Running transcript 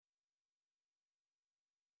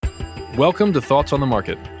Welcome to Thoughts on the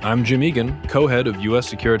Market. I'm Jim Egan, co-head of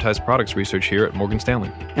U.S. Securitized Products Research here at Morgan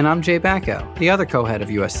Stanley. And I'm Jay Backow, the other co-head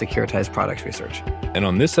of U.S. Securitized Products Research. And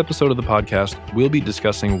on this episode of the podcast, we'll be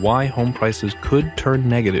discussing why home prices could turn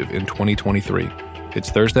negative in 2023. It's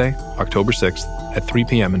Thursday, October 6th at 3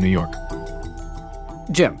 p.m. in New York.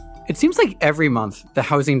 Jim, it seems like every month the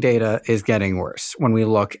housing data is getting worse when we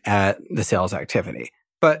look at the sales activity.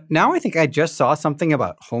 But now I think I just saw something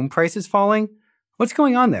about home prices falling. What's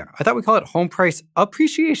going on there? I thought we call it home price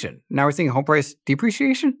appreciation. Now we're seeing home price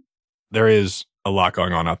depreciation? There is a lot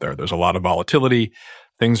going on out there. There's a lot of volatility.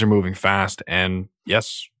 Things are moving fast. And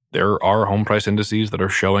yes, there are home price indices that are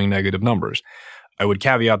showing negative numbers. I would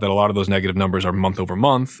caveat that a lot of those negative numbers are month over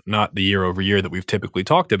month, not the year over year that we've typically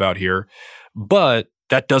talked about here. But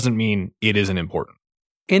that doesn't mean it isn't important.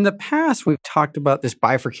 In the past, we've talked about this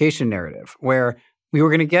bifurcation narrative where we were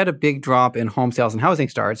going to get a big drop in home sales and housing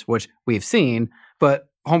starts, which we've seen, but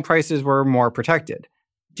home prices were more protected.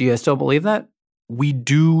 Do you still believe that? We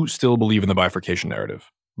do still believe in the bifurcation narrative,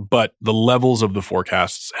 but the levels of the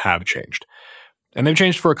forecasts have changed. And they've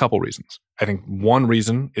changed for a couple reasons. I think one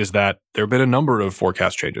reason is that there have been a number of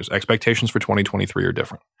forecast changes. Expectations for 2023 are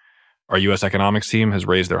different. Our U.S. economics team has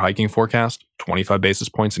raised their hiking forecast 25 basis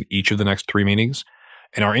points in each of the next 3 meetings.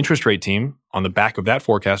 And our interest rate team, on the back of that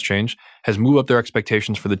forecast change, has moved up their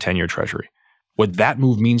expectations for the 10-year Treasury. What that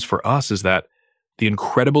move means for us is that the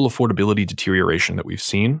incredible affordability deterioration that we've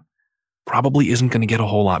seen probably isn't going to get a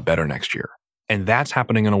whole lot better next year. And that's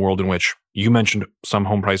happening in a world in which you mentioned some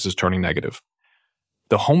home prices turning negative.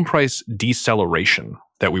 The home price deceleration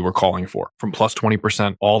that we were calling for, from plus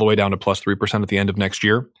 20% all the way down to plus 3% at the end of next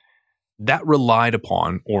year, that relied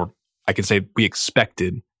upon, or I could say we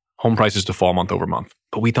expected, home prices to fall month over month.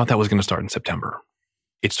 But we thought that was going to start in September.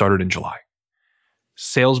 It started in July.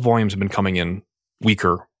 Sales volumes have been coming in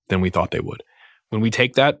weaker than we thought they would. When we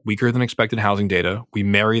take that weaker than expected housing data, we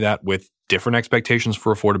marry that with different expectations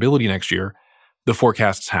for affordability next year, the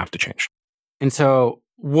forecasts have to change. And so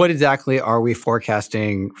what exactly are we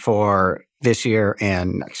forecasting for this year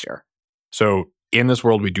and next year? So in this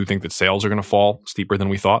world, we do think that sales are going to fall steeper than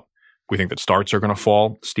we thought. We think that starts are going to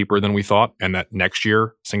fall steeper than we thought, and that next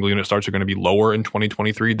year, single unit starts are going to be lower in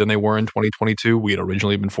 2023 than they were in 2022. We had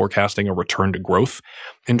originally been forecasting a return to growth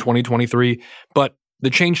in 2023. But the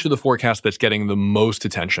change to the forecast that's getting the most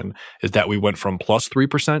attention is that we went from plus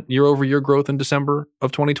 3% year over year growth in December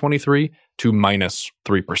of 2023 to minus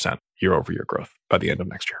 3% year over year growth by the end of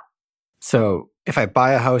next year. So if I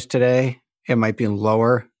buy a house today, it might be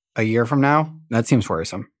lower a year from now? That seems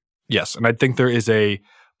worrisome. Yes, and I think there is a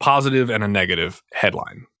positive and a negative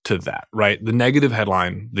headline to that, right? The negative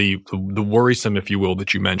headline, the worrisome, if you will,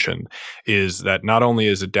 that you mentioned, is that not only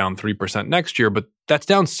is it down 3% next year, but that's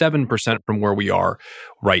down 7% from where we are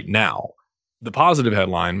right now. The positive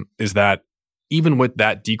headline is that even with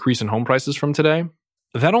that decrease in home prices from today,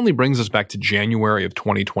 that only brings us back to January of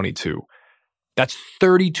 2022. That's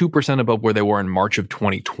 32% above where they were in March of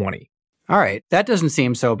 2020. All right. That doesn't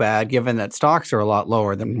seem so bad, given that stocks are a lot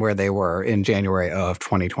lower than where they were in January of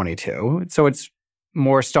 2022. So it's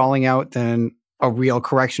more stalling out than a real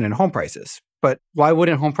correction in home prices. But why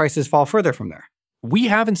wouldn't home prices fall further from there? We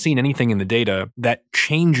haven't seen anything in the data that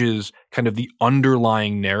changes kind of the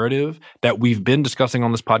underlying narrative that we've been discussing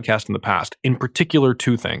on this podcast in the past. In particular,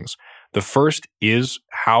 2 things. The first is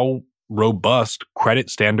how robust credit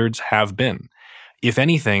standards have been. If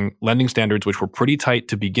anything, lending standards, which were pretty tight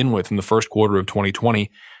to begin with in the first quarter of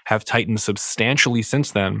 2020, have tightened substantially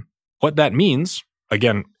since then. What that means,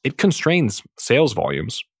 again, it constrains sales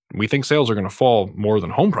volumes. We think sales are going to fall more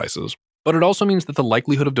than home prices, but it also means that the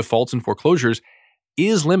likelihood of defaults and foreclosures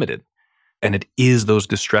is limited. And it is those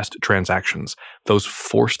distressed transactions, those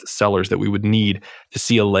forced sellers that we would need to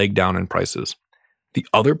see a leg down in prices. The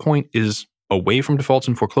other point is, away from defaults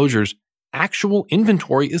and foreclosures, actual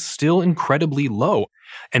inventory is still incredibly low.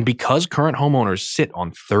 And because current homeowners sit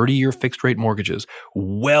on 30-year fixed-rate mortgages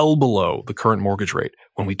well below the current mortgage rate,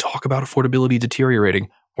 when we talk about affordability deteriorating,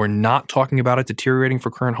 we're not talking about it deteriorating for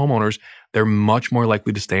current homeowners. They're much more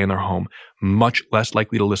likely to stay in their home, much less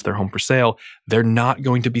likely to list their home for sale. They're not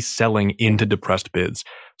going to be selling into depressed bids.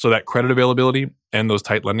 So that credit availability and those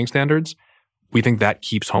tight lending standards, we think that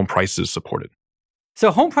keeps home prices supported.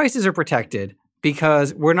 So home prices are protected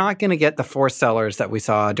because we're not going to get the forced sellers that we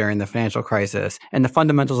saw during the financial crisis, and the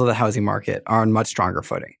fundamentals of the housing market are on much stronger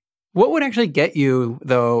footing. What would actually get you,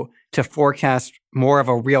 though, to forecast more of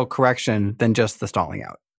a real correction than just the stalling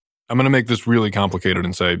out? I'm going to make this really complicated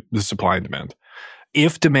and say the supply and demand.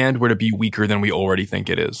 If demand were to be weaker than we already think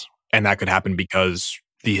it is, and that could happen because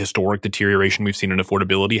the historic deterioration we've seen in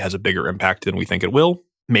affordability has a bigger impact than we think it will,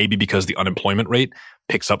 maybe because the unemployment rate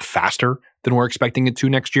picks up faster than we're expecting it to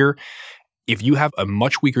next year. If you have a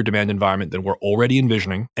much weaker demand environment than we're already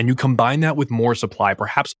envisioning, and you combine that with more supply,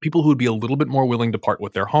 perhaps people who would be a little bit more willing to part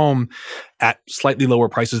with their home at slightly lower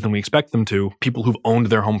prices than we expect them to, people who've owned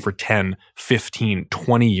their home for 10, 15,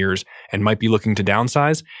 20 years and might be looking to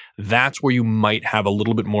downsize, that's where you might have a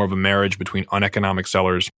little bit more of a marriage between uneconomic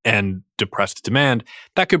sellers and depressed demand.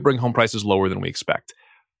 That could bring home prices lower than we expect.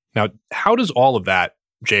 Now, how does all of that,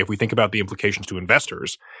 Jay, if we think about the implications to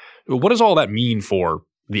investors, what does all that mean for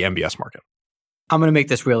the MBS market? I'm going to make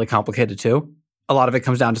this really complicated too. A lot of it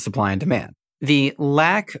comes down to supply and demand. The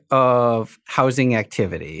lack of housing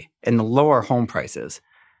activity and the lower home prices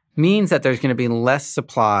means that there's going to be less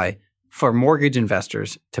supply for mortgage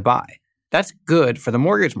investors to buy. That's good for the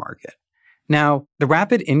mortgage market. Now, the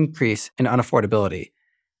rapid increase in unaffordability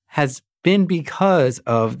has been because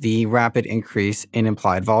of the rapid increase in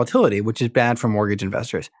implied volatility, which is bad for mortgage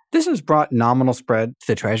investors. This has brought nominal spread to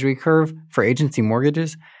the Treasury curve for agency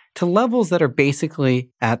mortgages to levels that are basically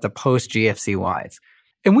at the post-GFC wides.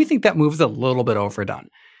 And we think that move is a little bit overdone.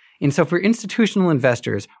 And so for institutional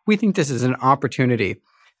investors, we think this is an opportunity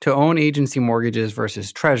to own agency mortgages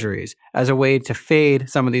versus treasuries as a way to fade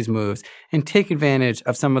some of these moves and take advantage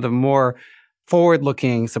of some of the more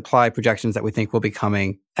forward-looking supply projections that we think will be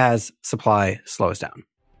coming as supply slows down.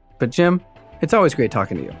 But Jim, it's always great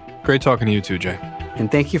talking to you. Great talking to you too, Jay. And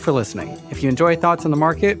thank you for listening. If you enjoy Thoughts on the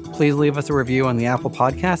Market, please leave us a review on the Apple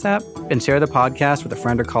Podcast app and share the podcast with a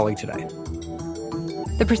friend or colleague today.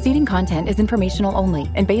 The preceding content is informational only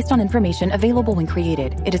and based on information available when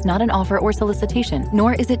created. It is not an offer or solicitation,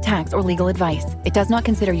 nor is it tax or legal advice. It does not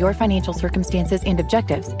consider your financial circumstances and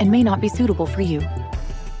objectives and may not be suitable for you.